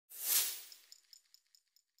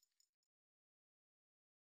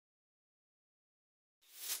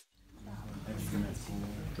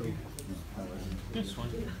This one.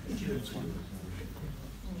 This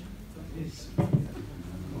one.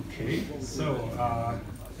 Okay, so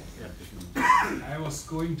I was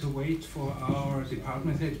going to wait for our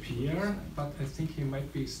department head Pierre, but I think he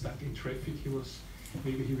might be stuck in traffic.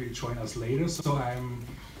 Maybe he will join us later. So I'm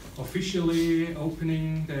officially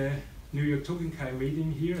opening the New York Togenkai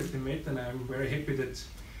meeting here at the Met, and I'm very happy that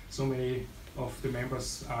so many of the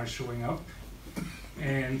members are showing up.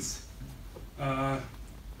 And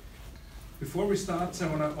before we start, I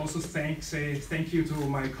want to also say thank you to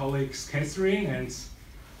my colleagues Catherine and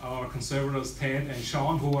our conservators Ted and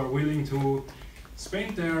Sean, who are willing to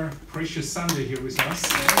spend their precious Sunday here with us.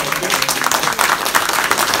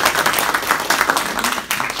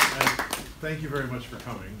 Thank you very much for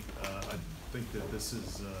coming. I think that this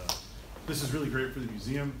is really great for the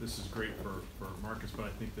museum. This is great for Markus, but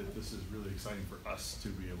I think that this is really exciting for us to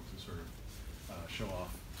be able to sort of show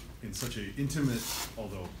off in such an intimate,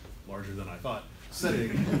 although larger than I thought,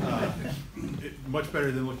 setting. Much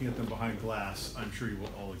better than looking at them behind glass, I'm sure you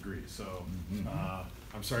will all agree. So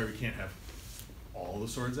I'm sorry we can't have all the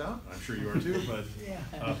swords out. I'm sure you are too, but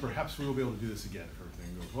perhaps we will be able to do this again if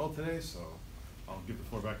everything goes well today. So I'll give the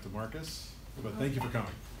floor back to Markus, but thank you for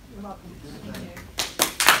coming. You're welcome.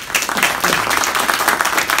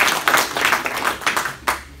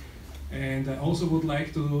 And I also would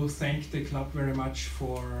like to thank the club very much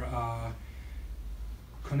for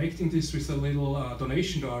connecting this with a little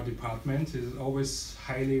donation to our department. It is always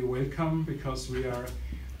highly welcome because we are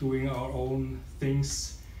doing our own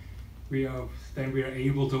things. Then we are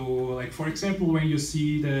able to, like for example, when you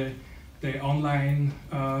see the online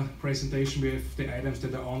presentation with the items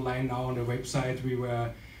that are online now on the website, we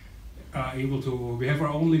were we have our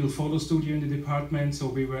own little photo studio in the department, so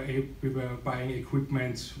we were buying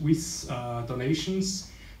equipment with donations.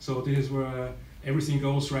 So this is where everything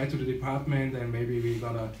goes right to the department, and maybe we're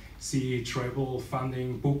gonna see travel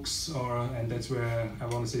funding, books, and that's where I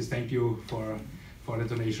want to say thank you for the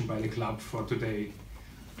donation by the club for today.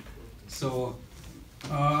 So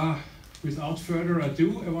without further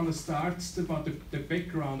ado, I want to start about the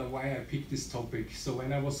background of why I picked this topic. So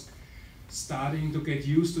when I was starting to get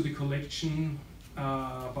used to the collection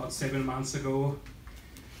about 7 months ago,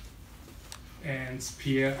 and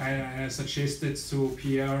I suggested to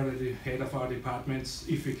Pierre, the head of our department,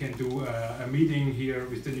 if we can do a meeting here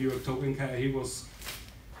with the New York Togenkai. He was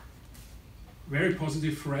very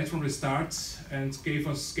positive right from the start and gave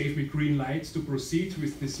me green light to proceed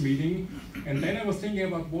with this meeting. And then I was thinking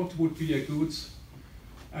about what would be a good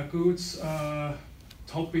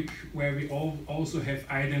topic where we also have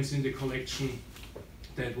items in the collection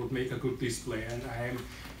that would make a good display. And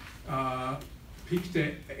I picked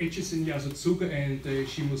the Echizen Yasutsugu and the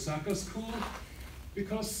Shimosaka school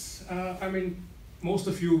because, I mean, most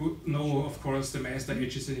of you know, of course, the master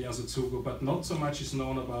Echizen Yasutsugu, but not so much is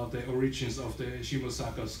known about the origins of the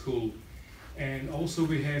Shimosaka school. And also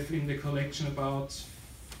we have in the collection about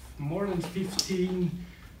more than 15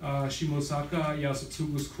 Shimosaka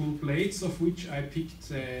Yasutsugu school plates, of which I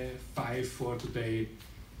picked 5 for today.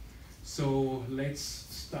 So let's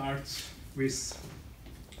start with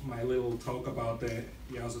my little talk about the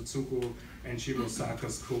Yasutsugu and Shimosaka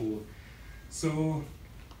school. So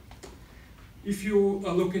if you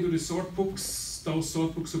look into the sword books, those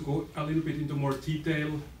sword books will go a little bit into more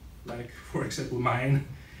detail, like for example mine,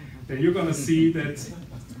 then you're gonna see that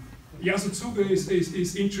Yasutsugu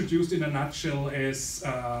is introduced in a nutshell as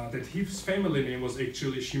that his family name was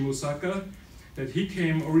actually Shimosaka, that he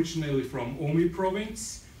came originally from Omi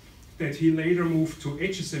province, that he later moved to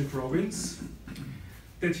Echizen province,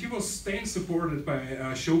 that he was then supported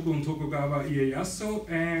by Shogun Tokugawa Ieyasu,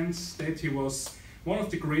 and that he was one of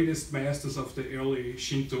the greatest masters of the early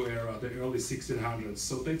Shinto era, the early 1600s.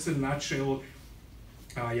 So that's in a nutshell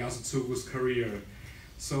Yasutsugu's career.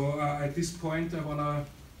 So at this point I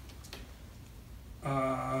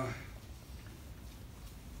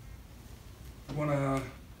wanna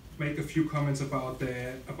make a few comments about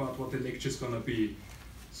what the lecture is gonna be.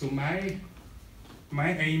 So my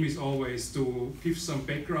aim is always to give some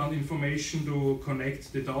background information to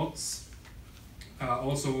connect the dots,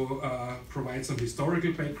 also provide some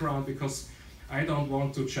historical background, because I don't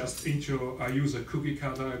want to just use a cookie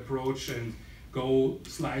cutter approach and go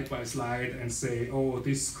slide by slide and say, oh,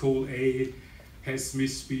 this school A has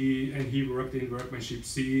Miss B and he worked in workmanship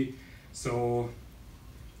C. So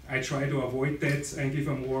I try to avoid that and give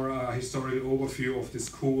a more historical overview of the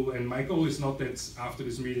school. And my goal is not that after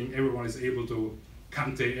this meeting everyone is able to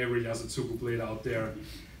kante every Yasutsugu blade out there.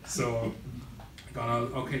 So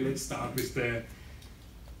okay, let's start with the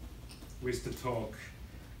talk.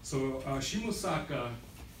 So Shimosaka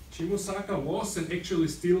Shimosaka was and actually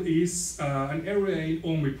still is an area in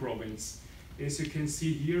Omi province. As you can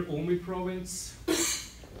see here, Omi province,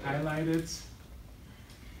 highlighted,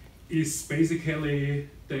 is basically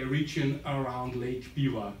the region around Lake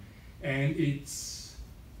Biwa. And it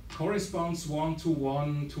corresponds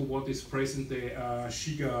one-to-one to what is present the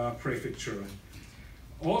Shiga prefecture.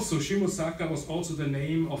 Also, Shimosaka was also the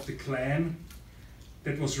name of the clan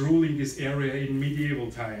that was ruling this area in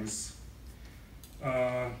medieval times.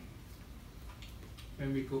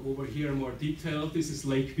 When we go over here in more detail, this is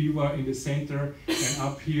Lake Biwa in the center, and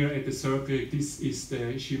up here at the circle, this is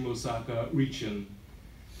the Shimosaka region.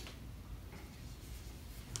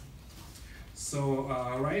 So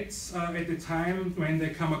right at the time when the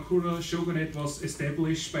Kamakura shogunate was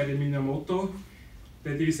established by the Minamoto,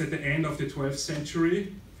 that is at the end of the 12th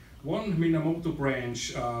century, one Minamoto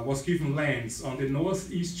branch was given lands on the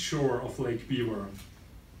northeast shore of Lake Biwa,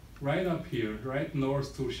 right up here, right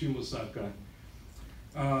north to Shimosaka.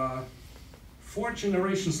 4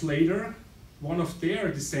 generations later, one of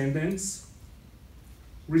their descendants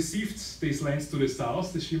received these lands to the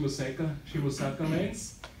south, the Shimosaka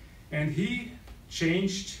lands, and he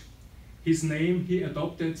changed his name. He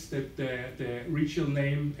adopted the regional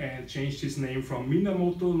name and changed his name from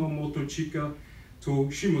Minamoto no Motochika to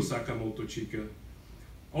Shimosaka Motochika.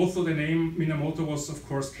 Also, the name Minamoto was, of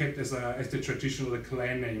course, kept as the traditional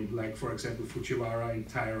clan name, like, for example, Fujiwara and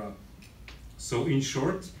Taira. So, in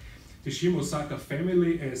short, the Shimosaka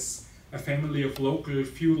family, as a family of local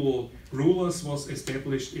feudal rulers, was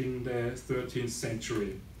established in the 13th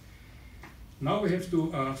century. Now we have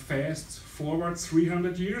to fast forward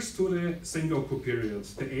 300 years to the Sengoku period,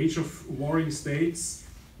 the age of warring states,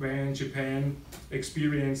 when Japan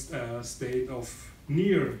experienced a state of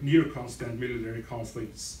near constant military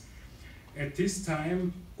conflicts. At this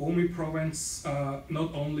time, Omi province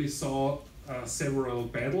not only saw several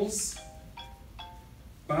battles,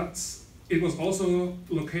 but it was also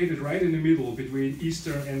located right in the middle between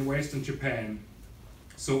Eastern and Western Japan.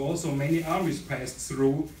 So also many armies passed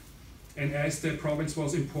through, and as the province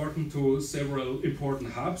was important to several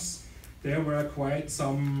important hubs, there were quite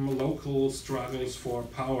some local struggles for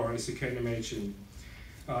power, as you can imagine.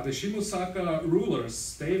 The Shimosaka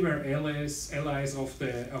rulers, they were allies of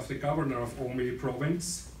the governor of Omi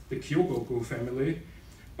province, the Kyogoku family,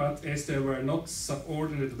 but as they were not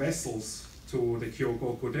subordinate vassals to the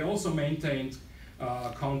Kyogoku, they also maintained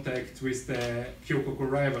contact with the Kyogoku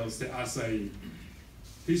rivals, the Asai.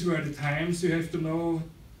 These were the times, you have to know,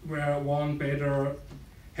 where one better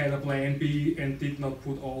had a plan B and did not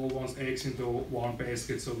put all one's eggs into one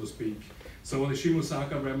basket, so to speak. So the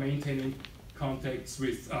Shimosaka were maintaining contacts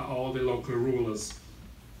with all the local rulers.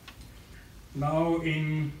 Now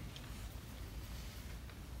in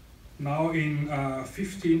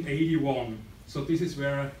 1581, so this is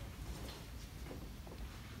where,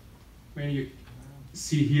 when you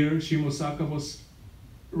see here, Shimosaka was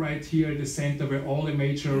right here at the center, where all the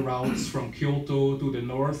major routes from Kyoto to the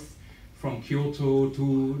north, from Kyoto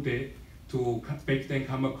to back then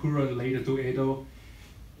Kamakura and later to Edo,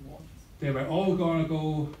 they were all gonna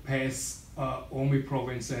go past Omi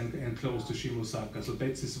province and close to Shimosaka. So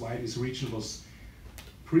that is why this region was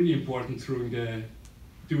pretty important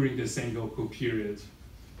during the Sengoku period.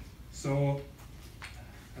 So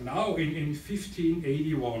now in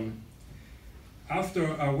 1581,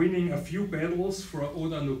 after winning a few battles for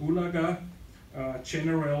Oda Nobunaga,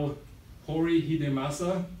 General Hori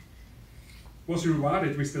Hidemasa was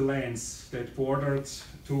rewarded with the lands that bordered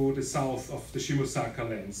to the south of the Shimosaka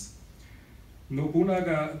lands.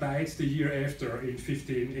 Nobunaga died the year after in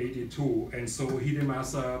 1582, and so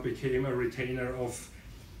Hidemasa became a retainer of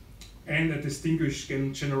and a distinguished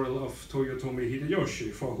general of Toyotomi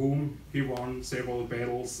Hideyoshi, for whom he won several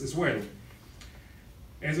battles as well.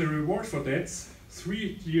 As a reward for that,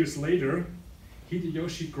 3 years later,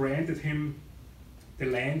 Hideyoshi granted him the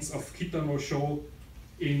lands of Kitanosho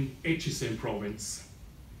in Echizen province.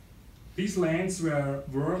 These lands were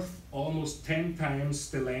worth almost 10 times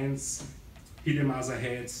the lands Hidemasa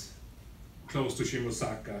had close to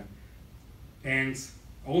Shimosaka. And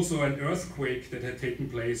also an earthquake that had taken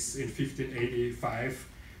place in 1585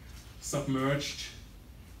 submerged,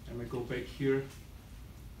 let me go back here.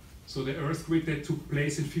 So the earthquake that took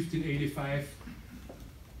place in 1585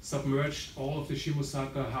 submerged all of the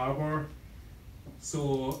Shimosaka harbor.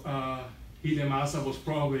 So Hidemasa was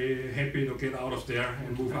probably happy to get out of there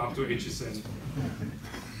and move up to Echizen.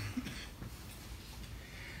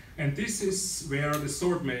 And this is where the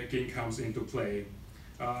sword making comes into play.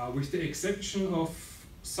 With the exception of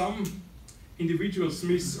some individual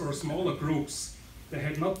smiths or smaller groups, there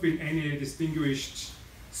had not been any distinguished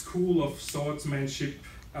school of swordsmanship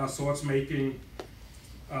swords making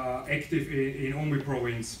active in Omi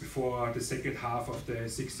province before the second half of the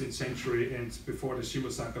 16th century and before the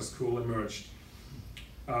Shimosaka school emerged.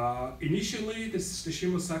 Initially, the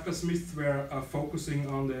Shimosaka smiths were focusing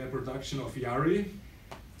on the production of yari,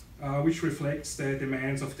 which reflects the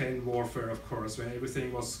demands of then warfare, of course, when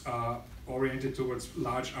everything was oriented towards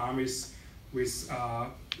large armies with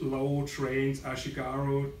low-trained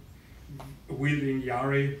ashigaru wielding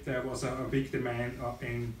yari. There was a big demand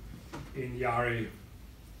in yari.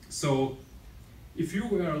 So, if you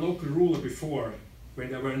were a local ruler before,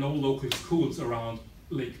 when there were no local schools around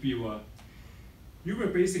Lake Biwa, you were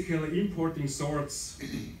basically importing swords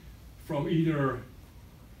from either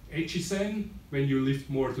Echizen, when you lived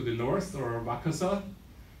more to the north, or Wakasa,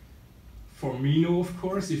 for Mino, of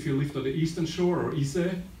course, if you lived on the eastern shore, or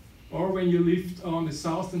Ise, or when you lived on the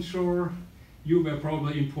southern shore, you were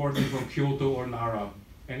probably importing from Kyoto or Nara.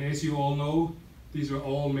 And as you all know, these were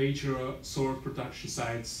all major sword production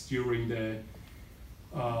sites during the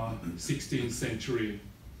 16th century.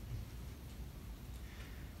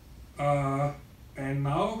 And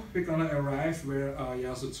now we're gonna arrive where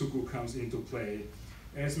Yasutsugu comes into play.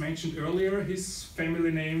 As mentioned earlier, his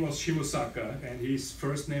family name was Shimosaka and his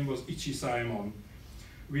first name was Ichisaemon.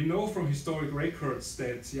 We know from historic records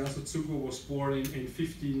that Yasutsugu was born in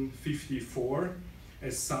 1554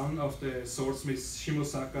 as son of the swordsmith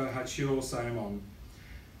Shimosaka Hachiro Saemon.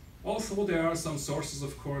 Although there are some sources,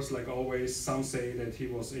 of course, like always, some say that he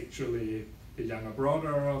was actually the younger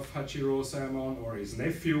brother of Hachiro Saemon or his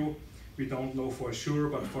nephew. We don't know for sure,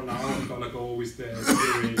 but for now I'm gonna go with the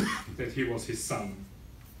theory that he was his son.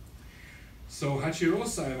 So Hachiro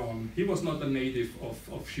Saemon, he was not a native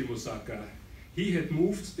of Shimosaka. He had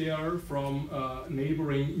moved there from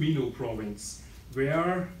neighboring Mino province,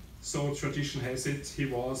 where, so tradition has it, he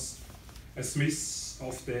was a smith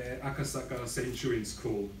of the Akasaka Senjuin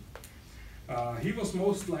school. He was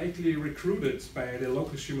most likely recruited by the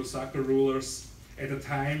local Shimosaka rulers at a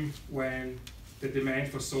time when the demand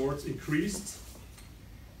for swords increased,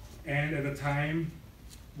 and at a time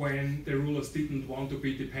when the rulers didn't want to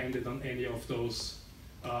be dependent on any of those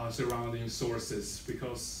surrounding sources,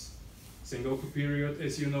 because Sengoku period,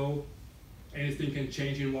 as you know, anything can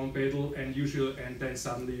change in one battle, and then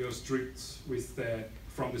suddenly you're stripped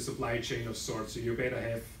from the supply chain of swords. So you better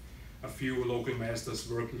have a few local masters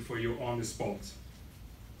working for you on the spot.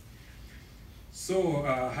 So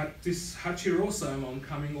this Hachiro Saemon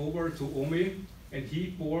coming over to Omi, and he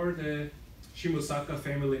bore the Shimosaka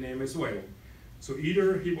family name as well. So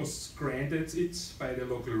either he was granted it by the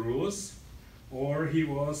local rulers, or he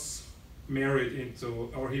was married into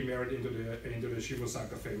the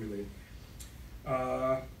Shimosaka family.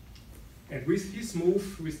 And with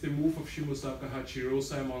the move of Shimosaka Hachiro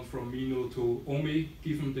Saemon from Mino to Omi,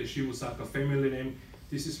 given the Shimosaka family name,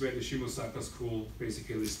 this is where the Shimosaka school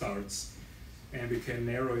basically starts. And we can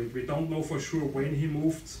narrow it. We don't know for sure when he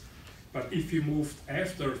moved, but if he moved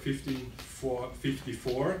after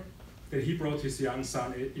 1554, then he brought his young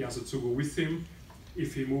son Yasutsugu with him.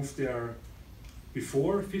 If he moved there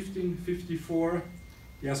before 1554,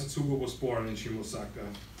 Yasutsugu was born in Shimosaka.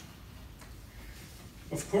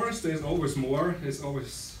 Of course, there's always more. It's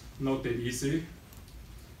always not that easy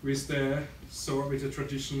with the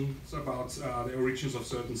traditions about the origins of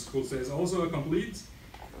certain schools. There's also a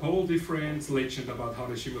whole different legend about how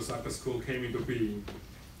the Shimosaka school came into being.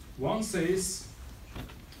 One says,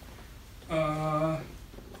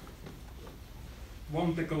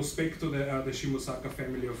 one that goes back to the Shimosaka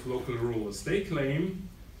family of local rulers. They claim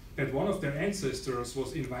that one of their ancestors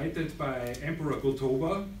was invited by Emperor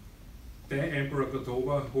Gotoba, the Emperor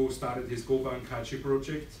Gotoba who started his Goban-Kachi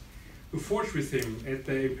project, to forge with him at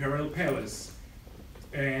the imperial palace.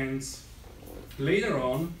 And later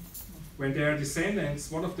on, when their descendants,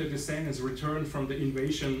 one of their descendants returned from the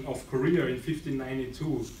invasion of Korea in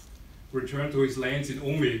 1592, returned to his lands in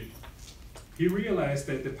Omi, he realized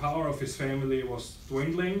that the power of his family was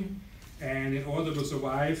dwindling, and in order to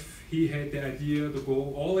survive, he had the idea to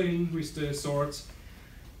go all in with the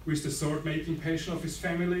sword-making passion of his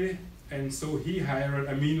family, and so he hired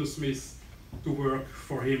a Mino smith to work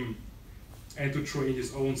for him and to train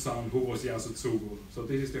his own son, who was Yasutsugu. So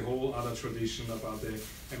this is the whole other tradition about the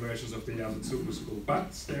emergence of the Yasutsugu school.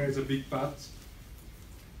 But there is a big but.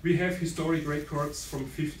 We have historic records from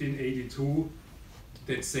 1582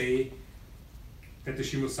 that say that the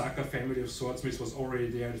Shimosaka family of swordsmiths was already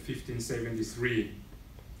there in 1573.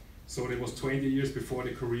 So it was 20 years before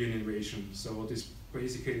the Korean invasion. So this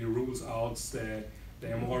basically rules out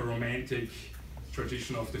the more romantic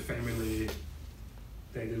tradition of the family,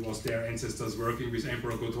 that it was their ancestors working with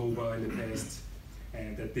Emperor Gotoba in the past.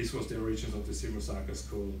 and that this was the origins of the Shimosaka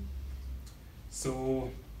school. So,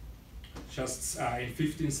 just in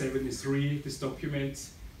 1573, this document,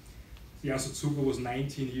 Yasutsugu was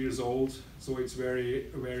 19 years old, so it's very,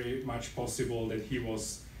 very much possible that he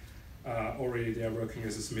was already there working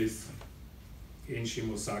as a smith in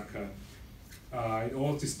Shimosaka.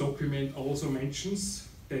 This document also mentions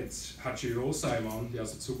that Hachiro Saemon,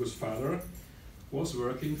 Yasutsugu's father, was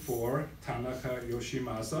working for Tanaka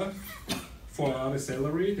Yoshimasa for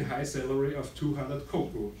the high salary of 200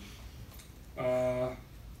 koku.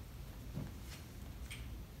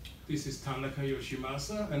 This is Tanaka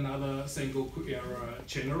Yoshimasa, another Sengoku era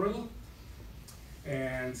general.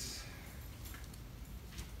 And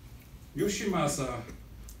Yoshimasa,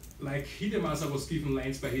 like Hidemasa, was given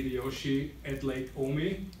lands by Hideyoshi at Lake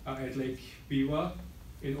Omi, at Lake Biwa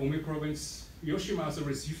in Omi province. Yoshimasa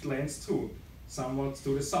received lands too, somewhat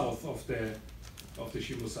to the south of the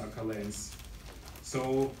Shimosaka lands.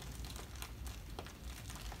 So,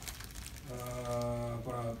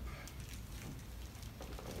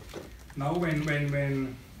 now when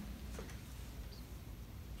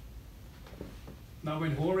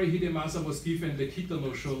Hori Hidemasa was given the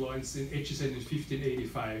Kitano-sho lands in Echizen in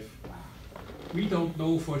 1585, we don't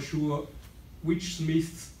know for sure which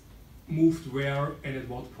smiths moved where and at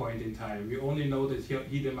what point in time. We only know that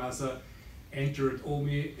Hidemasa entered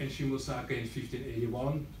Omi and Shimosaka in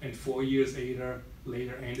 1581, and 4 years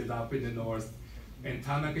later ended up in the north. And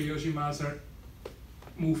Tanaka Yoshimasa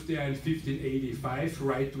moved there in 1585,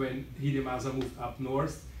 right when Hidemasa moved up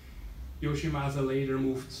north. Yoshimasa later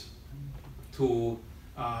moved to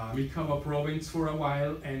Mikawa province for a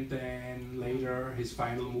while, and then later his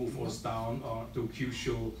final move was down to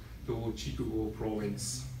Kyushu, to Chikugo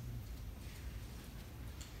province.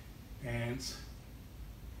 And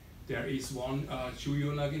there is one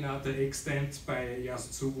Chuyo Naginata extant by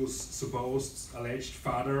Yasutsugu's supposed alleged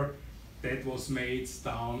father that was made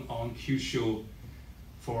down on Kyushu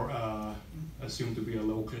for assumed to be a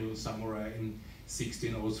local samurai in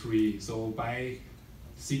 1603. So by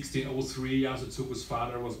 1603, Yasutsugu's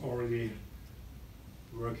father was already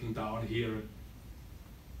working down here.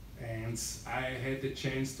 And I had the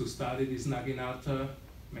chance to study this Naginata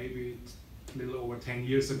maybe a little over 10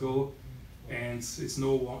 years ago. And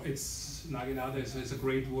Naginata has a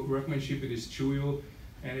great workmanship. It is Chuyo,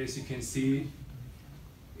 and as you can see,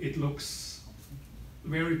 it looks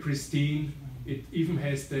very pristine. It even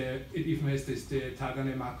has the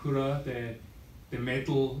Tagane Makura, the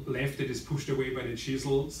metal left that is pushed away by the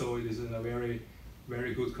chisel, so it is in a very,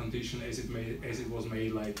 very good condition as it was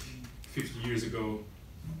made like 50 years ago.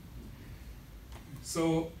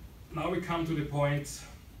 So now we come to the point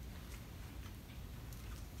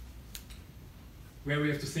where we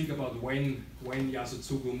have to think about when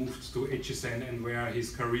Yasutsugu moved to Echizen and where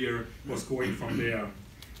his career was going from there.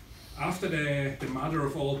 After the mother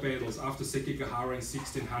of all battles, after Sekigahara in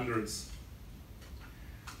 1600s,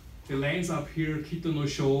 the lands up here,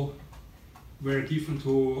 Kitano-sho, were given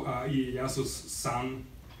to Ieyasu's son,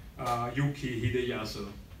 Yuki Hideyasu.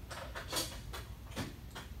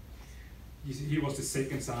 He was the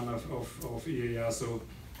second son of Ieyasu,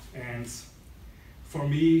 and for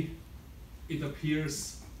me, it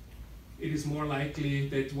appears it is more likely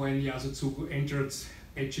that when Yasutsugu entered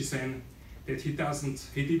Echizen, that he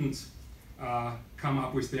didn't come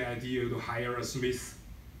up with the idea to hire a smith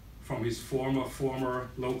from his former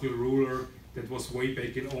local ruler that was way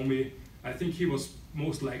back in Omi. I think he was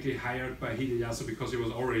most likely hired by Hideyasu because he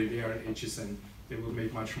was already there in Echizen. That would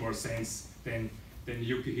make much more sense than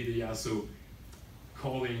Yuki Hideyasu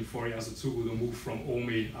calling for Yasutsugu to move from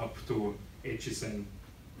Omi up to Echizen.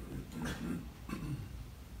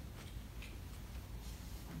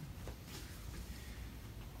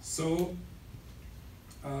 So,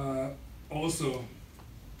 also,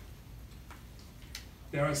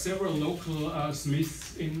 there are several local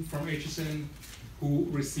smiths from Echizen who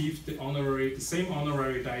received the same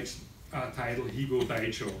honorary title, Higo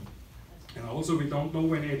Daicho. And also, we don't know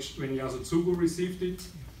when Yasutsugu received it.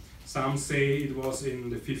 Some say it was in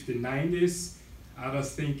the 1590s.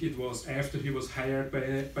 Others think it was after he was hired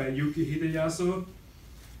by Yuki Hideyasu.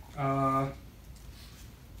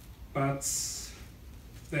 But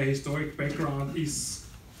the historic background is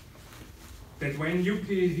that when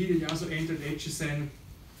Yuki Hideyasu entered Echizen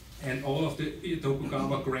and all of the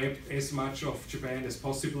Tokugawa grabbed as much of Japan as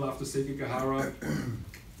possible after Sekigahara,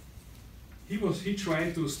 he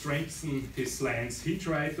tried to strengthen his lands. He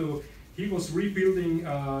was rebuilding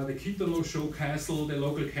the Kitano-sho castle, the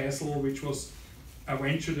local castle, which was a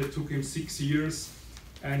venture that took him 6 years,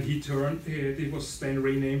 and it was then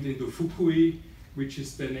renamed into Fukui, which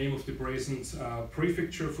is the name of the present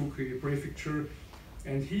prefecture, Fukui Prefecture.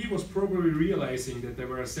 And he was probably realizing that there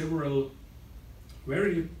were several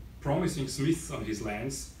very promising smiths on his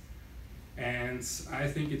lands, and I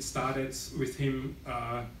think it started with him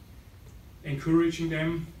encouraging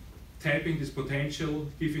them, tapping this potential,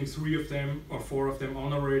 giving 3 of them or 4 of them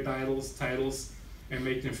honorary titles, and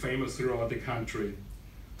make them famous throughout the country.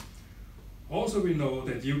 Also, we know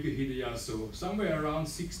that Yuki Hideyasu, somewhere around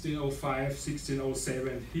 1605,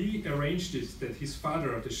 1607, he arranged it that his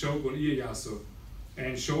father, the shogun Ieyasu,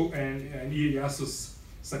 and Ieyasu's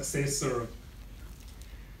successor,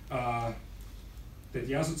 that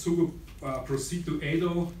Yasutsugu proceed to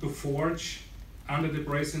Edo to forge under the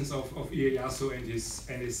presence of Ieyasu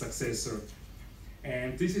and his successor.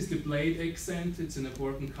 And this is the blade accent. It's an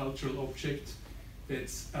important cultural object that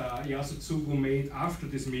Yasutsugu made after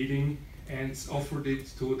this meeting and offered it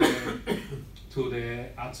to the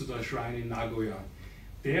Atsuda shrine in Nagoya.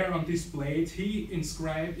 There on this blade, he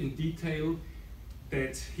inscribed in detail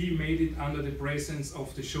that he made it under the presence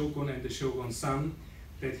of the shogun and the shogun's son,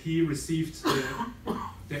 that he received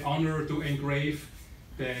the honor to engrave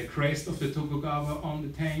the crest of the Tokugawa on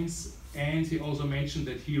the tanks, and he also mentioned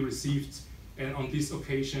that he received, on this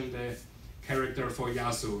occasion, the character for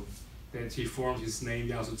Yasu, that he formed his name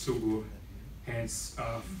Yasutsugu, hence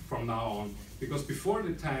from now on. Because before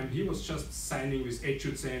the time, he was just signing with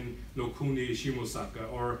Echizen no Kuni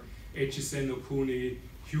Shimosaka, or Echizen no Kuni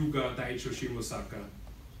Hyuga Daicho Shimosaka.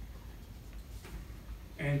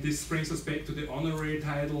 And this brings us back to the honorary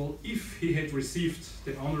title. If he had received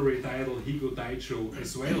the honorary title Higo Daicho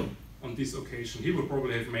as well on this occasion, he would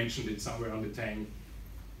probably have mentioned it somewhere on the tang.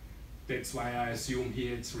 That's why I assume he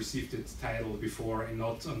had received that title before and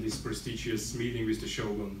not on this prestigious meeting with the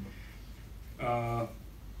shogun.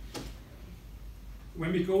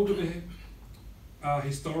 When we go to the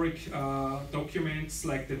historic documents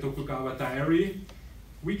like the Tokugawa Diary,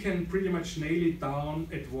 we can pretty much nail it down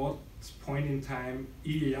at what point in time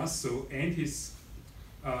Ieyasu and his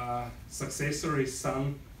successor, his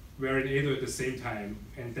son, were in Edo at the same time.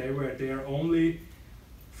 And they were there only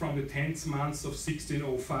from the 10th month of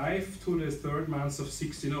 1605 to the 3rd month of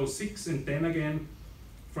 1606, and then again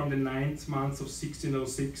from the 9th month of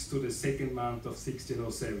 1606 to the 2nd month of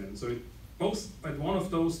 1607. So both at one of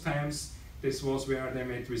those times, this was where they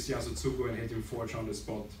met with Yasutsugu and had him forged on the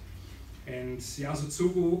spot. And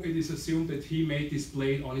Yasutsugu, it is assumed that he made this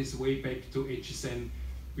blade on his way back to Echizen,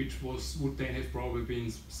 which would then have probably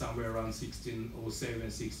been somewhere around 1607,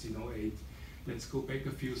 1608. Let's go back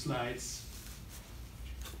a few slides.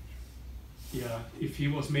 Yeah, if he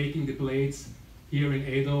was making the blades here in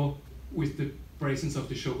Edo with the presence of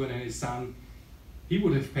the shogun and his son, he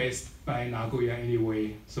would have passed by Nagoya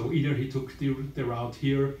anyway. So either he took the route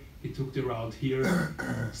here, he took the route here,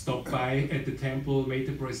 stopped by at the temple, made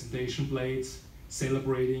the presentation blades,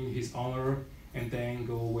 celebrating his honor, and then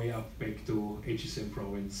go way up back to Echizen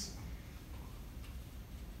province.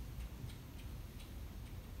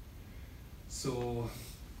 So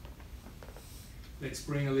let's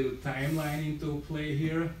bring a little timeline into play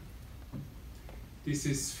here. This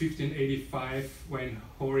is 1585 when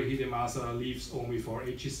Hori Hidemasa leaves Omi for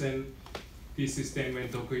Echizen. This is then when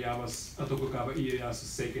Tokugawa Ieyasu's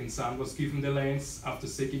second son was given the lands after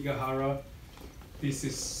Sekigahara. This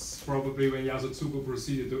is probably when Yasutsugu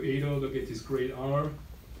proceeded to Edo to get his great honor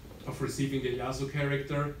of receiving the Yasu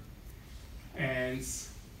character. And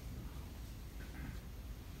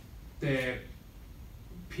the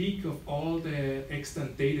peak of all the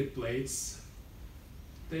extant dated blades,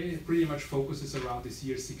 they pretty much focuses around this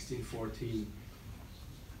year 1614.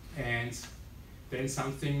 And then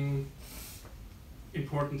something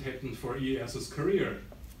important happened for Ieyasu's career.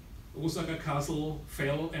 Osaka Castle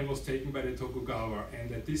fell and was taken by the Tokugawa,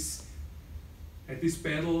 and at this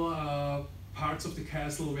battle, parts of the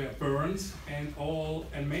castle were burned, and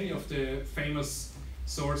many of the famous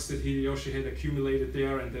swords that Hideyoshi had accumulated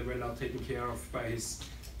there and they were not taken care of by his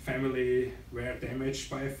family were damaged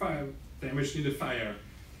by fire, damaged in the fire.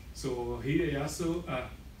 So Ieyasu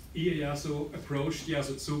approached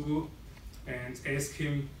Yasutsugu and asked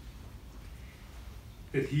him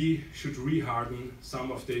that he should reharden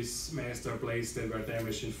some of these master blades that were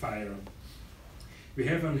damaged in fire. We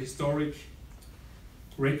have an historic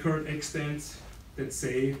record extant that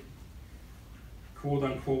say, quote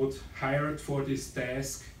unquote, hired for this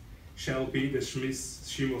task shall be the smith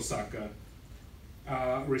Shimosaka,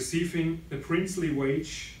 receiving the princely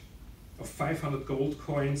wage of 500 gold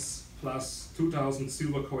coins plus 2,000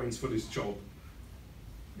 silver coins for this job.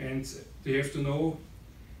 And they have to know,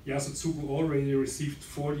 Yasutsugu already received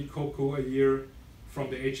 40 koku a year from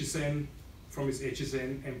the Echizen, from his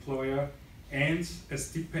Echizen employer, and a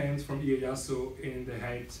stipend from Ieyasu in the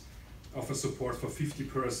height offer support for 50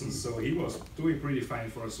 persons, so he was doing pretty fine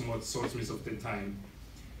for a small swordsmith of the time.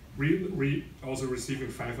 Also receiving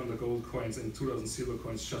 500 gold coins and 2,000 silver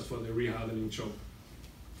coins just for the rehardening job.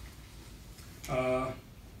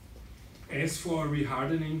 As for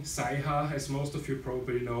rehardening, Saiha, as most of you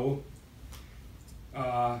probably know,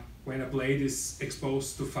 when a blade is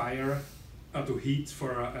exposed to fire, to heat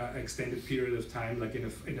for an extended period of time, like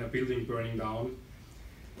in a building burning down,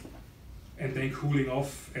 and then cooling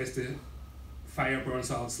off as the fire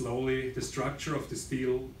burns out slowly, the structure of the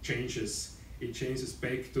steel changes. It changes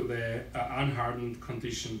back to the unhardened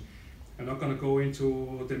condition. I'm not going to go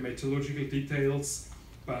into the metallurgical details,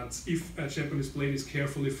 but if a Japanese blade is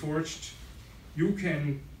carefully forged, you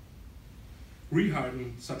can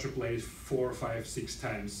reharden such a blade 4, 5, 6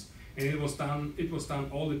 times. And it was done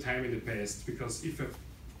all the time in the past, because if a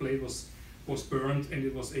blade was burned and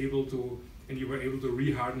you were able to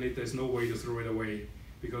reharden it, there's no way to throw it away,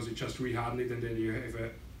 because you just reharden it and then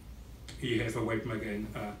you have a weapon again,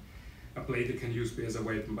 a blade that can use as a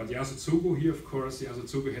weapon. But Yasutsugu here, of course,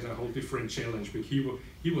 Yasutsugu had a whole different challenge, because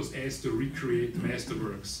he was asked to recreate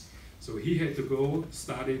masterworks. So he had to go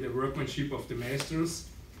study the workmanship of the masters,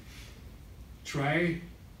 try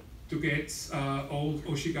to get old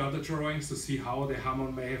Oshigata drawings to see how the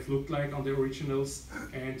hammer may have looked like on the originals,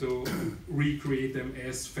 and to recreate them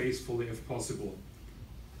as faithfully as possible.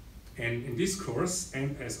 And in this course,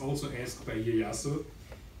 and as also asked by Ieyasu,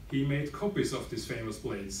 he made copies of these famous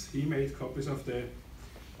blades. He made copies of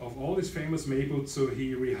all these famous Meibutsu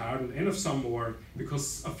he rehardened, and of some more,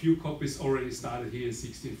 because a few copies already started here in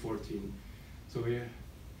 1614. So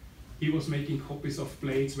he was making copies of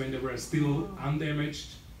blades when they were still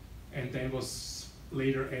undamaged, and then was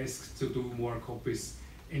later asked to do more copies.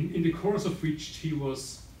 In the course of which he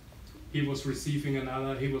was getting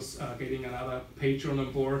another patron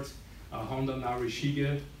on board, Honda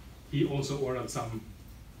Narishige. He also ordered some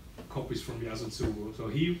copies from Yasutsugu. So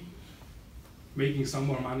he making some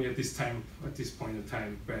more money at this point in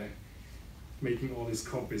time by making all these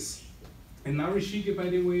copies. And Narishige, by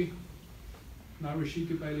the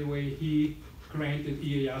way, he granted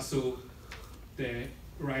Ieyasu the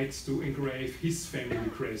rights to engrave his family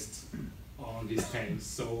crest on his tanks.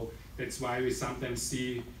 So that's why we sometimes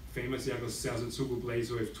see famous Yasutsugu blades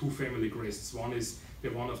who have 2 family crests. One is the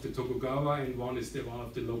one of the Tokugawa, and one is the one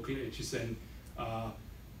of the local Echizen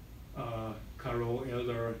Karo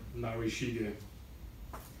elder Narishige.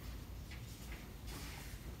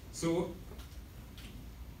 So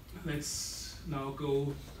let's now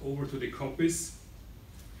go over to the copies.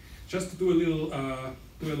 Just to do a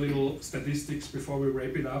little statistics before we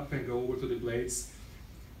wrap it up and go over to the blades.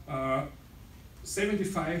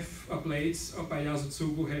 75 blades by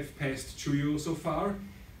Yasutsugu have passed Chuyo so far,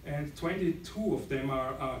 and 22 of them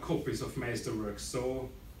are copies of masterworks. So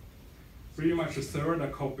pretty much a third are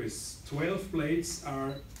copies. 12 blades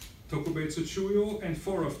are Tokubetsu Chuyo, and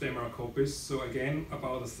 4 of them are copies, so again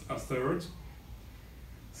about a third.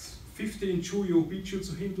 15 Chuyo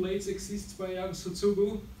Bichutsuhin blades exist by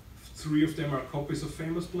Yasutsugu. 3 of them are copies of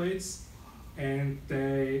famous blades, and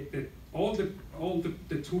all the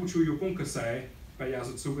 2 Chuyo Bunkasai by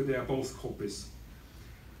Yasutsugu, they are both copies.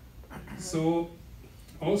 So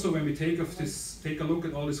also when we take a look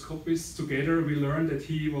at all these copies together, we learn that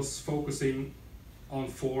he was focusing on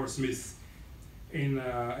 4 smiths, and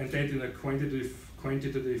that in a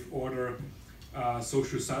quantitative order: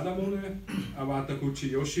 Soshu Sadamune,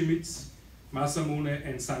 Awataguchi Yoshimitsu, Masamune,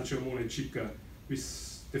 and Sanchomune Chika. With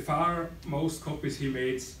the far most copies he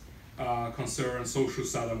made concern Soshu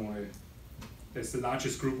Sadamune. That's the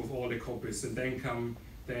largest group of all the copies, and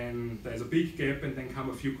then there's a big gap, and then come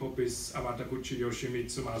a few copies: Awataguchi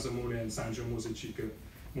Yoshimitsu, Masamune, and Sanchomune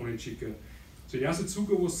Chika. So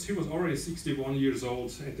Yasutsugu was already 61 years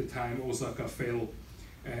old at the time Osaka fell,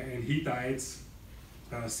 and he died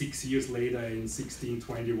 6 years later in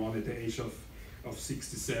 1621 at the age of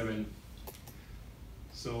 67.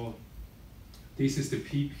 So this is the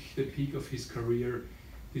peak of his career,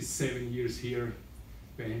 these 7 years here,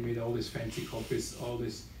 where he made all these fancy copies, all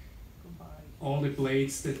the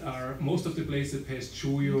blades that are, most of the blades that passed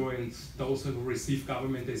Chuyo and those who received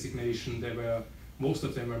government designation, most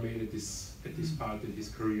of them were made at this part in his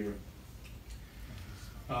career.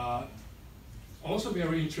 Also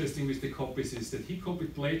very interesting with the copies is that he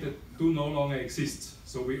copied blades that do no longer exist.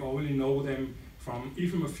 So we only know them from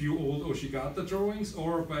even a few old Oshigata drawings,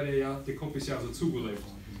 or by the copies Yasutsugu left.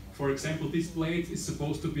 For example, this blade is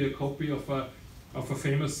supposed to be a copy of a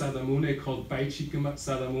famous Sadamune called Baichiku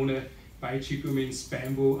Sadamune. Baichiku means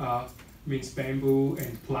bamboo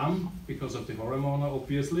and plum, because of the Horomona,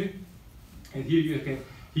 obviously. And here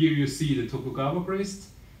you see the Tokugawa crest,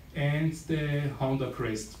 and the Honda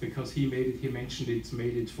crest, because he made it, he mentioned it,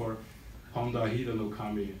 made it for Honda Hida no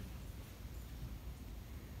Kami.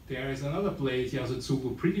 There is another blade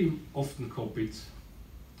Yasutsugu pretty often copied,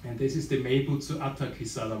 and this is the Meibutsu Ataki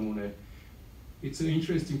Sadamune. It's an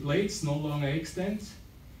interesting blade, it's no longer extant.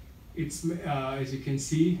 It's, as you can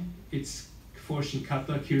see, it's for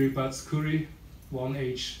Shinkata Kiribatsukuri, one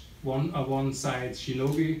side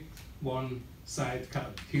Shinogi, one side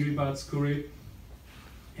Kiribatsukuri,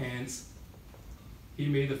 and he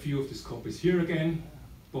made a few of these copies. Here again,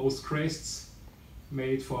 both crests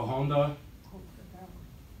made for Honda.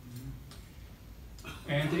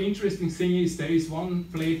 And the interesting thing is there is one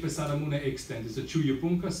blade by Sadamune extant. It's a Chuyu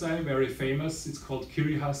Bunkasai, very famous. It's called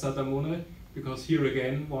Kiriha Sadamune, because here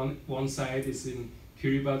again, one side is in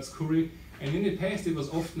Kiribatsukuri. And in the past, it was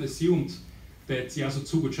often assumed that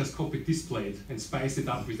Yasutsugu just copied this blade and spiced it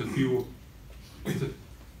up with a few,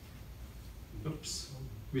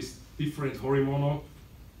 with different horimono.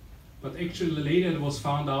 But actually later it was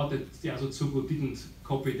found out that Yasutsugu didn't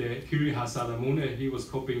copy the Kiriha Sadamune, he was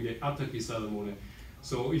copying the Ataki Sadamune.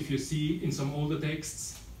 So if you see in some older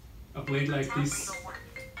texts a blade like this,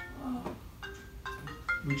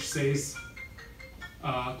 which says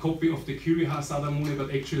copy of the Kiriha Sadamune, but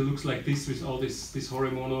actually looks like this with all this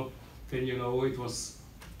horimono, then you know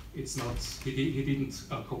it's not, he didn't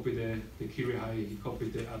copy the Kiriha, he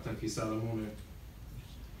copied the Ataki Sadamune.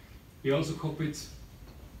 He also copied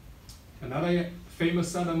another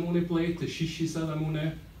famous Sadamune blade, the Shishi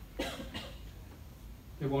Sadamune.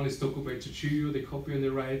 The one is Tokubetsu Chuyu, the copy on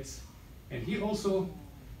the right. And he also,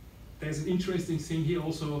 there's an interesting thing, he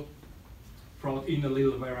also brought in a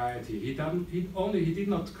little variety. He did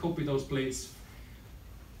not copy those blades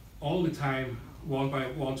all the time, one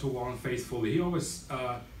to one faithfully. He always,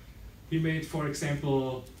 he made, for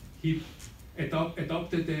example, he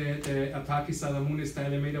adopted the Ataki Sadamune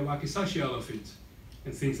style and made a wakizashi out of it,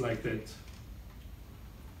 and things like that.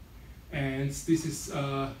 And this is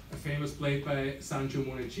a famous blade by Sanjo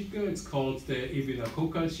Monechika. It's called the Ebina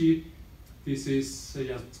Kokachi. This is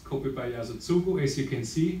a copy by Yasutsugu, as you can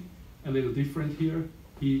see, a little different here.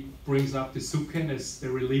 He brings up the Suken as the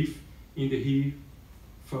relief in the He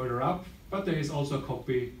further up, but there is also a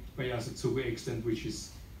copy by Yasutsugu extant, which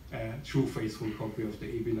is a true faithful copy of the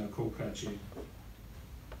Ebina Kokachi.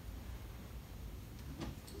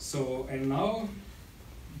 So, and now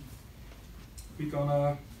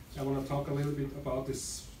I want to talk a little bit about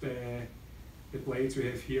the blades we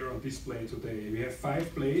have here on display today. We have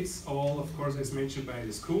 5 blades, all of course as mentioned by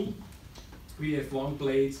the school. We have one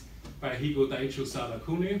blade by Higo Daicho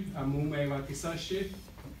Sadakuni, a Mume Wakizashi.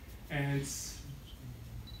 And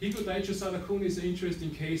Higo Daicho Sadakuni is an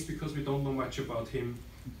interesting case because we don't know much about him.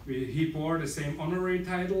 He bore the same honorary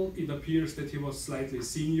title. It appears that he was slightly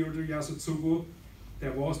senior to Yasutsugu.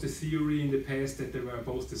 There was the theory in the past that they were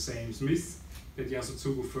both the same smith, that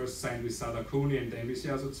Yasutsugu first signed with Sadakuni and then with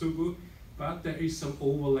Yasutsugu, but there is some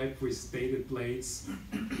overlap with dated blades,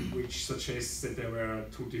 which suggests that there were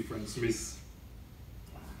 2 different smiths,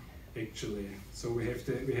 actually. So we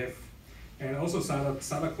have, and also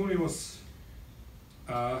Sadakuni was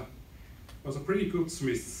a pretty good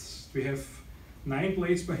smith. We have 9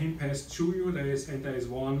 blades by him past Chuyu, there is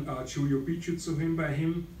one Chuyu Bichutsuhin by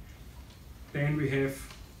him. Then we have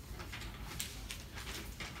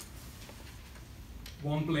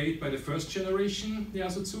 1 blade by the 1st generation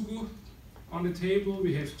Yasutsugu on the table.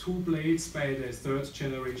 We have 2 blades by the 3rd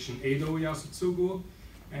generation Edo Yasutsugu.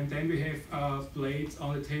 And then we have a blade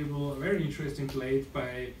on the table, a very interesting blade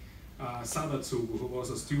by Sadatsugu, who was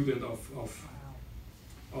a student of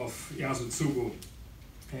Yasutsugu.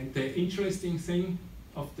 And the interesting thing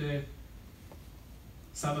of the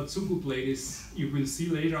Sadatsugu blade is, you will see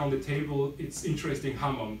later on the table, it's interesting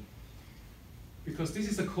Hamon. Because this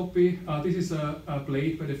is a copy, this is a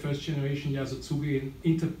blade by the 1st generation Yasutsugu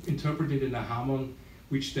interpreted in a Hamon,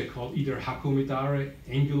 which they call either Hakumidare,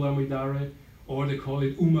 angular midare, or they call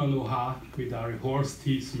it Uma no Ha midare, horse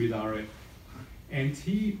teeth midare. And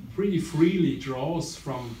he pretty freely draws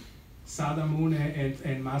from Sadamune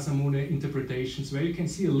and Masamune interpretations, where you can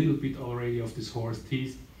see a little bit already of this horse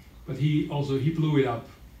teeth, but he blew it up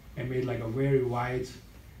and made like a very wide,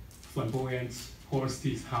 flamboyant horse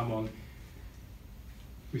teeth Hamon,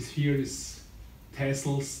 with here these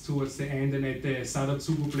tassels towards the end. And at the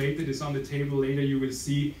Sadatsugu blade that is on the table later, you will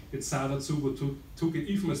see that Sadatsugu took it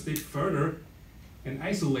even a step further and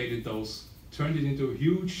isolated those, turned it into a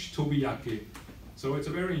huge tobiyaki. So it's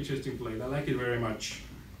a very interesting blade, I like it very much.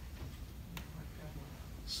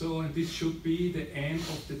 So, and this should be the end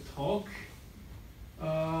of the talk.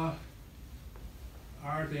 Are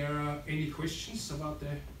there any questions about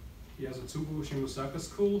the Yasutsugu Shimosaka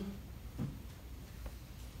school.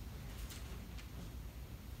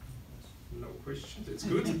 No questions, it's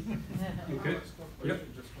good. Okay. Yep.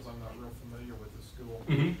 Just because I'm not real familiar with the school,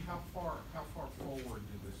 Mhm. how far forward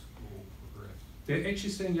did the school progress? The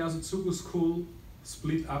Echizen Yasutsugu school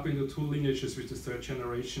split up into two lineages with the third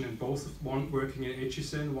generation, and both, one working in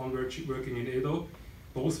Echizen, one working in Edo.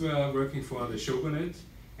 Both were working for the shogunate,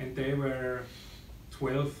 and they were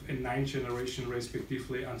 12th and 9th generation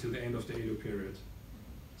respectively until the end of the Edo period.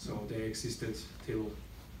 So they existed till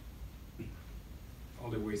all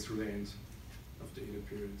the way through the end of the Edo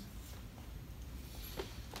period.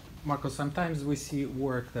 Markus, sometimes we see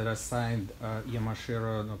work that are signed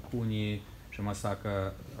Yamashiro no Kuni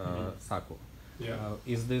Shimosaka Saku. Yeah.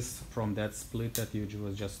 Is this from that split that you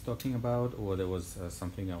was just talking about, or there was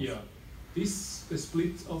something else? Yeah. The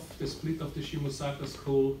split of the Shimosaka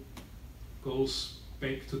school goes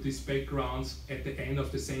back to this background at the end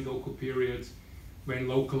of the Sengoku period, when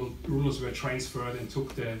local rulers were transferred and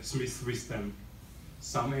took the smiths with them.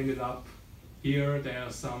 Some ended up here, there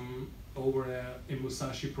are some over there in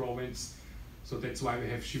Musashi province, so that's why we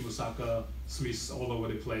have Shimosaka smiths all over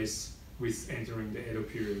the place with entering the Edo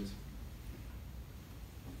period.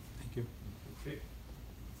 Thank you. Okay.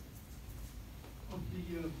 Of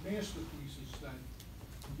the masterpieces that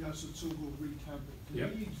Yasutsugu recounted, do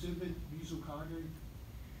Yep. they exhibit Mizukage?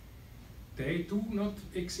 They do not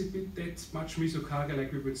exhibit that much Mizukage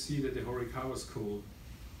like we would see at the Horikawa school,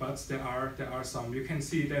 but there are some. You can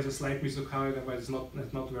see there's a slight Mizukage, but it's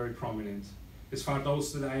not very prominent. As far as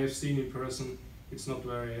those that I have seen in person, it's not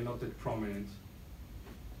that prominent.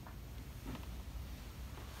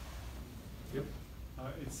 Yep.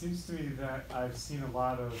 It seems to me that I've seen a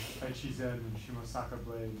lot of Echizen and Shimosaka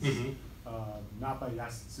blades, Mhm. not by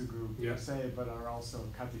Yasutsugu Yeah. per se, but are also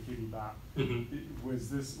katekiri-ba. Mhm.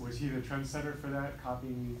 Was he the trendsetter for that,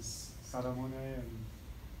 copying these Sadamune and?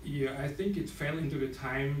 Yeah, I think it fell into the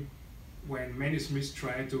time when many smiths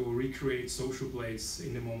tried to recreate social blades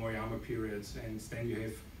in the Momoyama period, and then you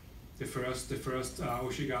have the first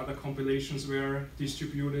Oshigata compilations were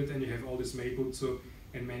distributed, and you have all this Meibutsu,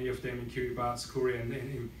 and many of them in Kiribati, and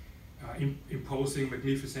imposing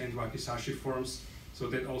magnificent wakizashi forms. So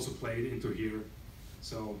that also played into here.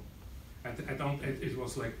 So it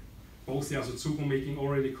was like both Yasutsugu making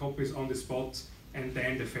already copies on the spot, and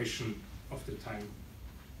then the fashion of the time.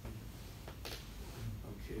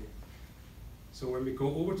 Okay. So when we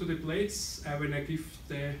go over to the blades, I will give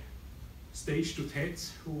the stage to Ted,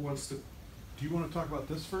 who wants to. Do you want to talk about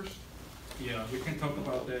this first? Yeah, we can talk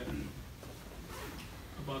about the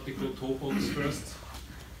glotopons first.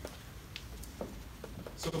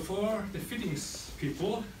 So for the fittings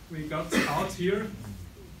people, we got out here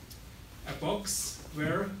a box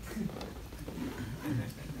where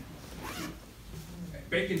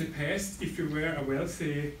back in the past, if you were a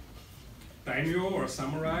wealthy daimyo or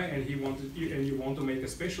samurai and you want to make a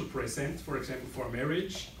special present, for example for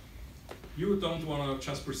marriage, you don't want to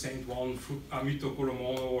just present one mito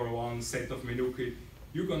koromono or one set of menuki.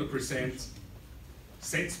 You're going to present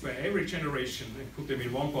sets by every generation and put them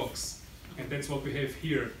in one box. And that's what we have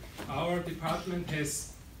here. Our department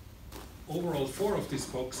has overall 4 of these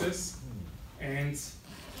boxes, and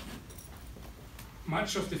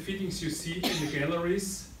much of the fittings you see in the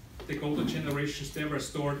galleries, the golden generations, they were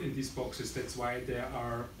stored in these boxes. That's why they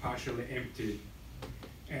are partially empty.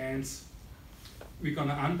 And we're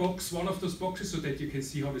gonna unbox one of those boxes so that you can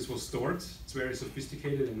see how this was stored. It's very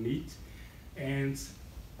sophisticated and neat. And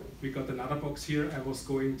we got another box here I was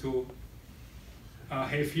going to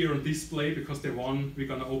have here on display, because the one we're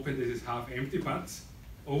gonna open this is half empty, but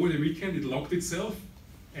over the weekend it locked itself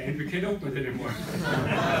and we can't open it anymore.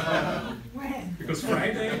 Because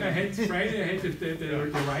Friday I had the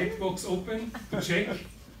right box open to check,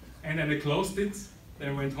 and then I closed it, then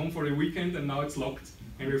I went home for the weekend, and now it's locked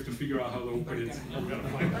and we have to figure out how to open it. We've got to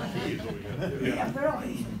find the key is what we got to do.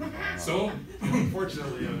 Yeah. So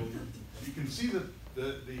Unfortunately, you can see the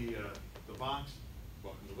box.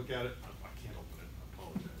 Welcome to look at it. I can't open it. I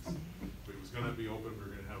apologize. If it was going to be open, we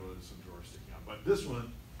were going to have some drawers sticking out. But this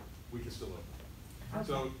one, we can still open. Okay.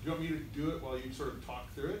 So, do you want me to do it while you sort of talk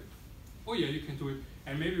through it? oh yeah, you can do it,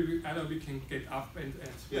 and maybe we can get up and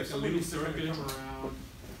Yeah, make a so little we circle. come around.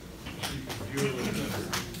 So you can view it a little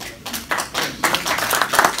better.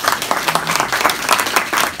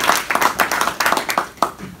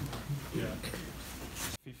 Yeah.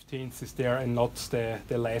 15th is there and not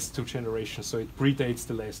the last 2 generations, so it predates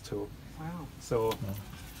the last 2. Wow. So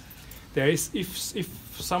there is, if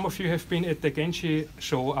some of you have been at the Genji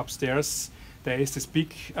show upstairs, there is this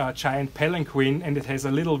big giant palanquin, and it has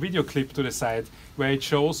a little video clip to the side where it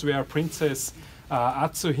shows where Princess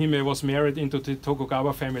Atsuhime was married into the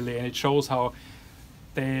Tokugawa family, and it shows how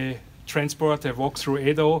they walk through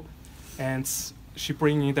Edo, and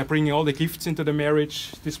they're bringing all the gifts into the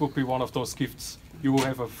marriage. This would be one of those gifts. You will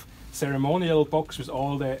have a ceremonial box with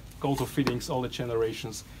all the Goto fittings, all the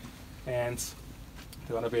generations, and there's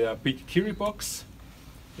gonna be a big kiri box.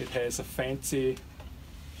 It has a fancy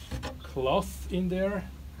cloth in there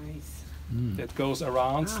that goes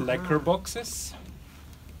around lacquer boxes.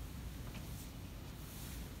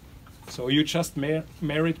 So you just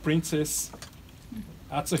married Princess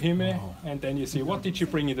Atsuhime, and then you see, what did you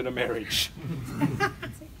bring into the marriage?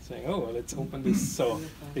 Saying, oh, well, let's open this. So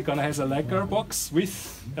we're gonna have a lacquer box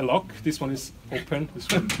with a lock. This one is open.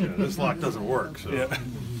 This lock doesn't work. So. Yeah.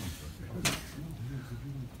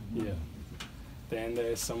 Yeah. Then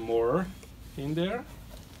there's some more in there.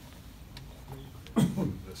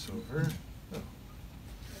 Move this over.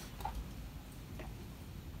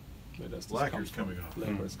 Where does this Lacquer's come from? coming off.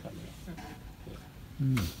 Lacquer's coming off.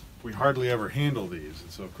 Yeah. We hardly ever handle these,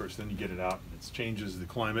 and so of course then you get it out and it changes the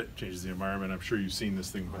climate, changes the environment. I'm sure you've seen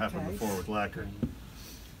this thing happen before with lacquer.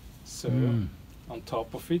 So on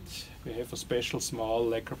top of it, we have a special small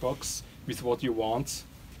lacquer box with what you want,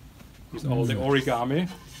 with all the origami,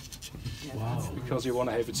 because you want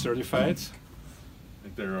to have it certified. I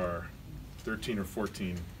think there are 13 or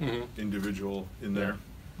 14 individual in there.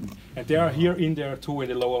 And they are here in there too in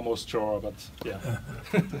the lowermost drawer, but yeah.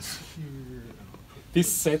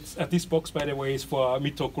 This box, by the way, is for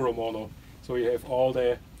Mitoku Romono. So you have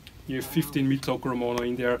 15 Mitoku Romono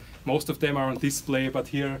in there. Most of them are on display, but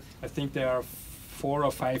here I think there are 4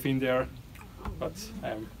 or 5 in there. But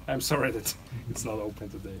I'm sorry that it's not open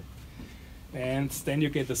today. And then you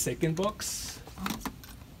get the second box.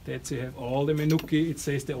 That you have all the menuki. It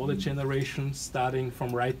says the older generation, starting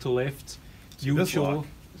from right to left. This lock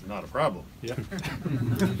is not a problem. Yeah.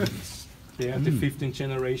 They have the 15th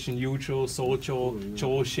generation Yujo, Sojo,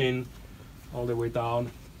 Joshin, all the way down.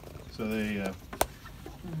 So they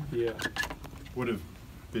Yeah. would have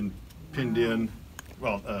been pinned in,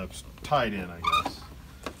 well, tied in, I guess.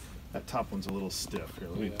 That top one's a little stiff. Here,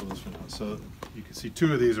 let me pull this one out. So you can see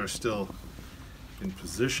 2 of these are still in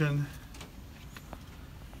position.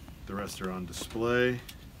 The rest are on display.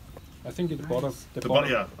 I think at the bottom.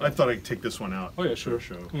 Yeah, I thought I'd take this one out. Oh yeah, sure.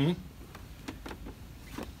 Show. Mm-hmm.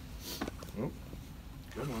 Oh,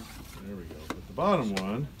 good one. There we go. But the bottom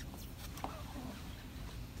one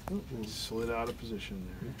slid out of position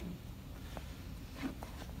there.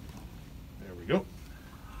 There we go.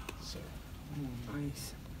 So,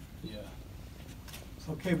 Nice. yeah.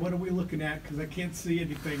 Okay, what are we looking at? Because I can't see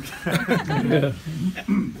anything.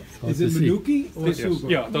 Is it Menuki or Sugo?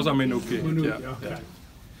 Yeah, those are menuki. Menuki, Yeah, okay. yeah.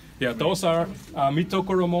 Yeah, those are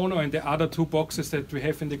Mitoku Romono, and the other 2 boxes that we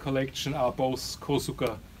have in the collection are both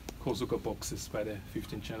Kosuka boxes by the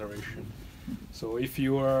 15th generation. So if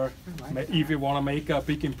you want to make a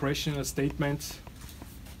big impression, a statement,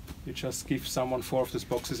 you just give someone 4 of these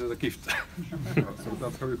boxes as a gift. So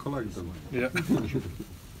that's how you collect them. Yeah.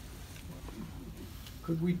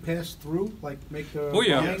 Could we pass through, like make the Oh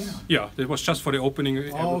yeah, line? yeah. It was just for the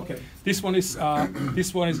opening. Oh, okay. This one is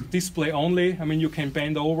display only. I mean, you can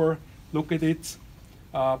bend over, look at it,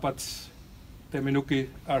 but the menuki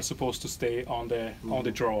are supposed to stay on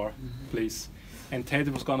the drawer, please. And Ted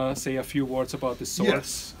was gonna say a few words about the swords.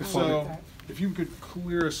 Yes. before So if you could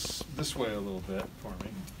clear us this way a little bit for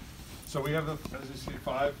me. So we have, as you see,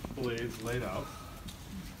 5 blades laid out.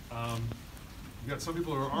 We've got some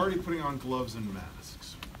people who are already putting on gloves and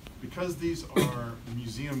masks. Because these are a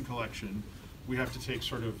museum collection, we have to take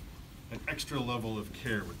sort of an extra level of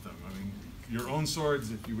care with them. I mean, your own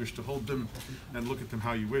swords, if you wish to hold them and look at them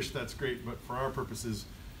how you wish, that's great. But for our purposes,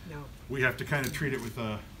 we have to kind of treat it with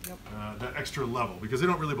that extra level because they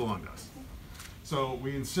don't really belong to us. So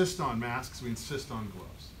we insist on masks, we insist on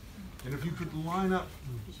gloves. And if you could line up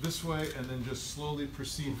this way and then just slowly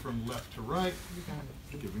proceed from left to right,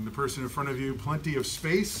 giving the person in front of you plenty of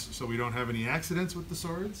space so we don't have any accidents with the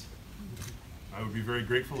swords. I would be very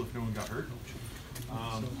grateful if no one got hurt.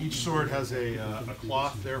 Each sword has a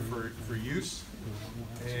cloth there for use.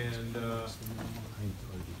 And,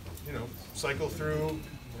 cycle through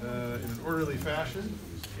in an orderly fashion.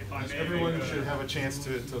 Everyone should have a chance to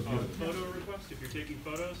view it. Photo request, if you're taking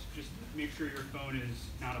photos, just make sure your phone is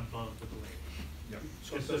not above the blade. Yep.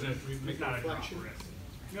 Just so that it's not a drop risk.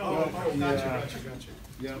 Gotcha.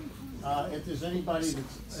 Yeah. If there's anybody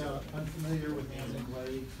that's unfamiliar with handling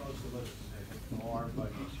blades, most of us are,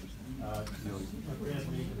 but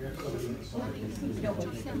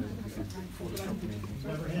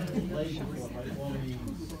never handled blades before, by all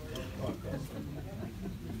means, talk to us.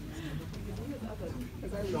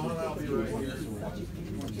 Sean, I'll be right here.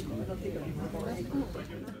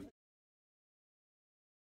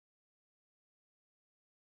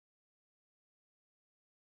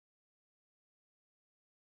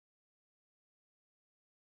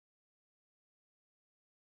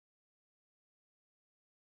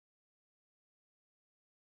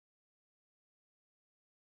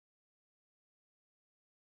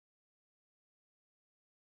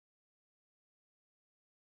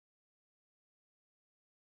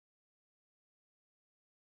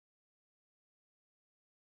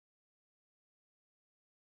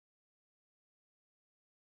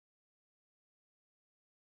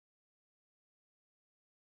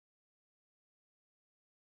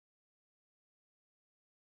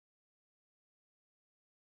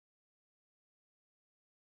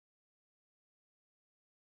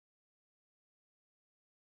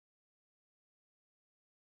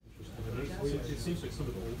 It seems like some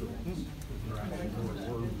of the older ones are actually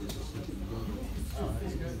more word resistant to the younger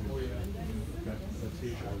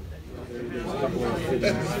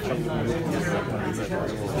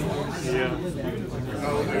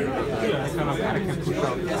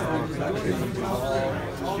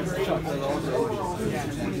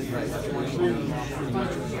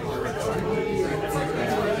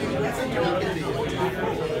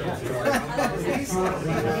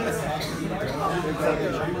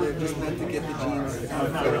They're just meant to get the genes.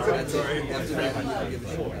 That's it. After that, you give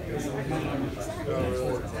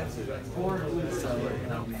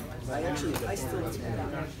I still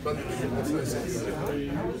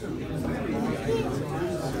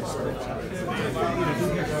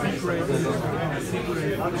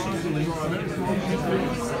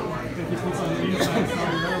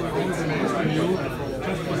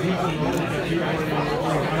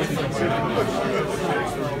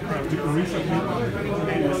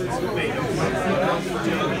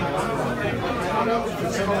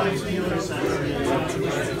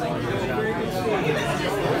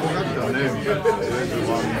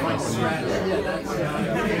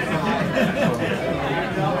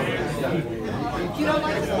You don't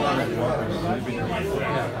like the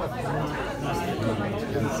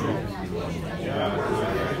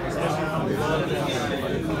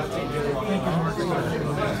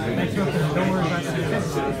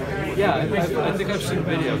Yeah, I think I've seen a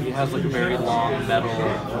video. He has like a very long metal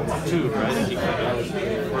tube, right? And he kind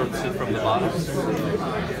of works it from the bottom. I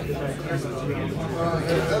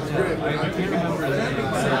can't remember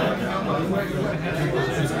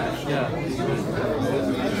his name. Yeah. I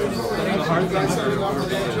think the hard things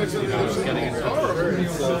are getting in touch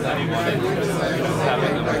with anyone and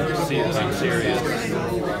having them see that I'm serious.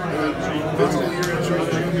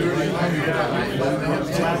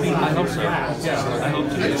 I hope so. Yeah, I hope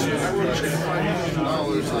to.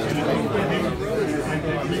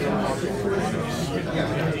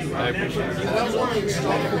 I appreciate it.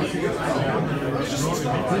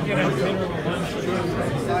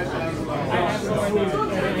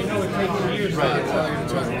 Right.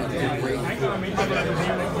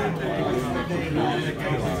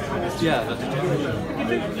 Yeah, that's exactly.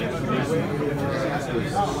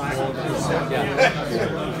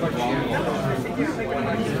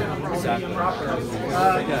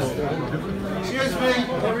 Excuse me,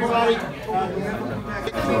 everybody.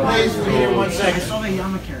 Please, Pierre, 1 second.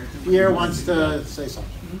 Pierre wants to say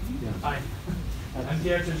something. Hi. I'm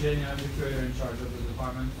Pierre Tangeni. I'm the curator in charge of the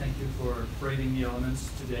department. Thank you for braving the elements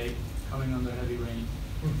today, coming under heavy rain.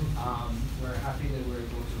 We're happy that we're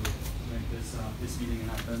able to make this meeting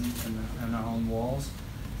happen in our own walls.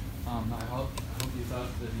 I hope you thought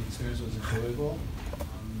that the experience was enjoyable.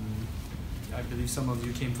 I believe some of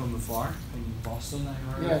you came from afar, from Boston, I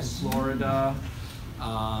heard, Yes. from Florida,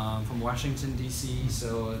 from Washington, D.C.,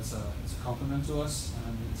 so it's a compliment to us,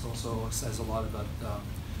 and it also says a lot about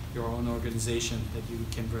your own organization that you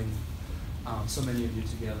can bring so many of you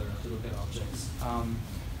together to look at objects.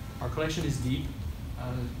 Our collection is deep.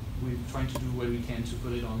 We're trying to do what we can to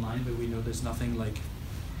put it online, but we know there's nothing like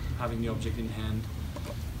having the object in hand.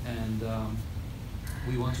 And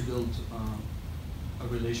we want to build a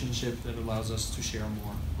relationship that allows us to share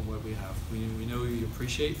more of what we have. We know you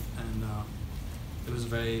appreciate, and it was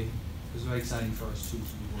very exciting for us too to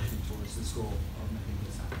be working towards this goal of making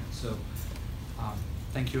this happen. So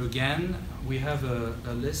thank you again. We have a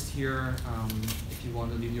list here if you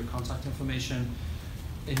want to leave your contact information.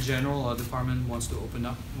 In general, our department wants to open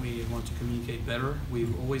up. We want to communicate better.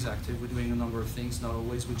 We're always active. We're doing a number of things, not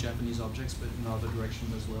always with Japanese objects, but in other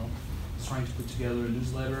directions as well. It's trying to put together a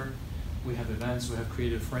newsletter. We have events. We have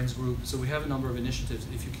Creative Friends Group. So we have a number of initiatives.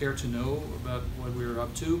 If you care to know about what we're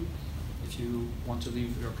up to, if you want to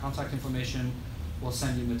leave your contact information, we'll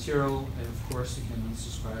send you material, and of course you can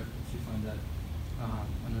unsubscribe if you find that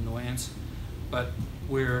an annoyance. But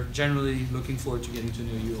we're generally looking forward to getting to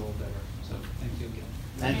know you all better. So thank you again.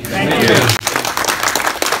 Thank you. Thank you.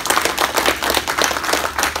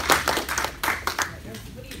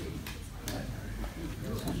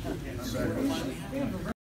 Thank you.